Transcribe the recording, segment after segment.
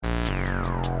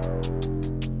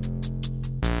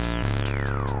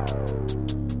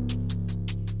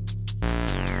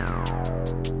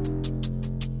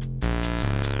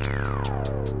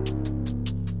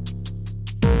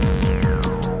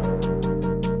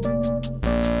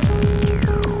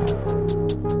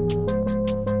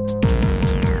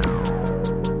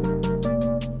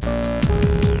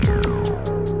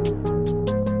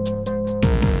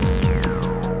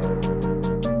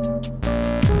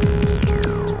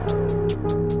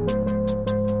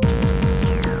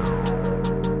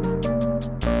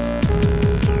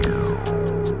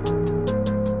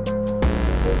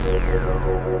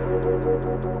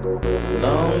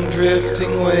Long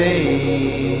drifting waves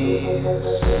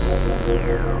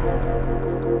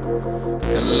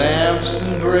collapse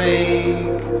and break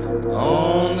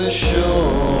on the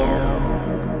shore.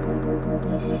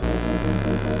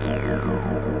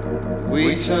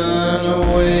 We turn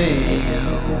away,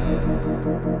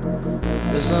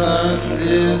 the sun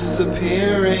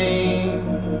disappearing.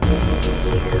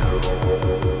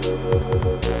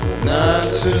 Not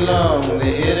too long, the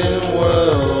hidden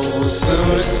world will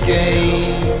soon escape.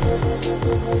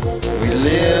 We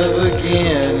live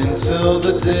again until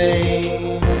the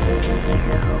day.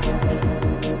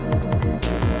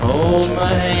 Hold my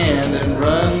hand and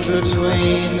run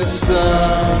between the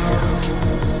stars,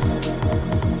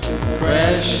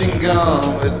 crashing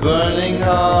gone with burning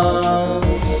hearts.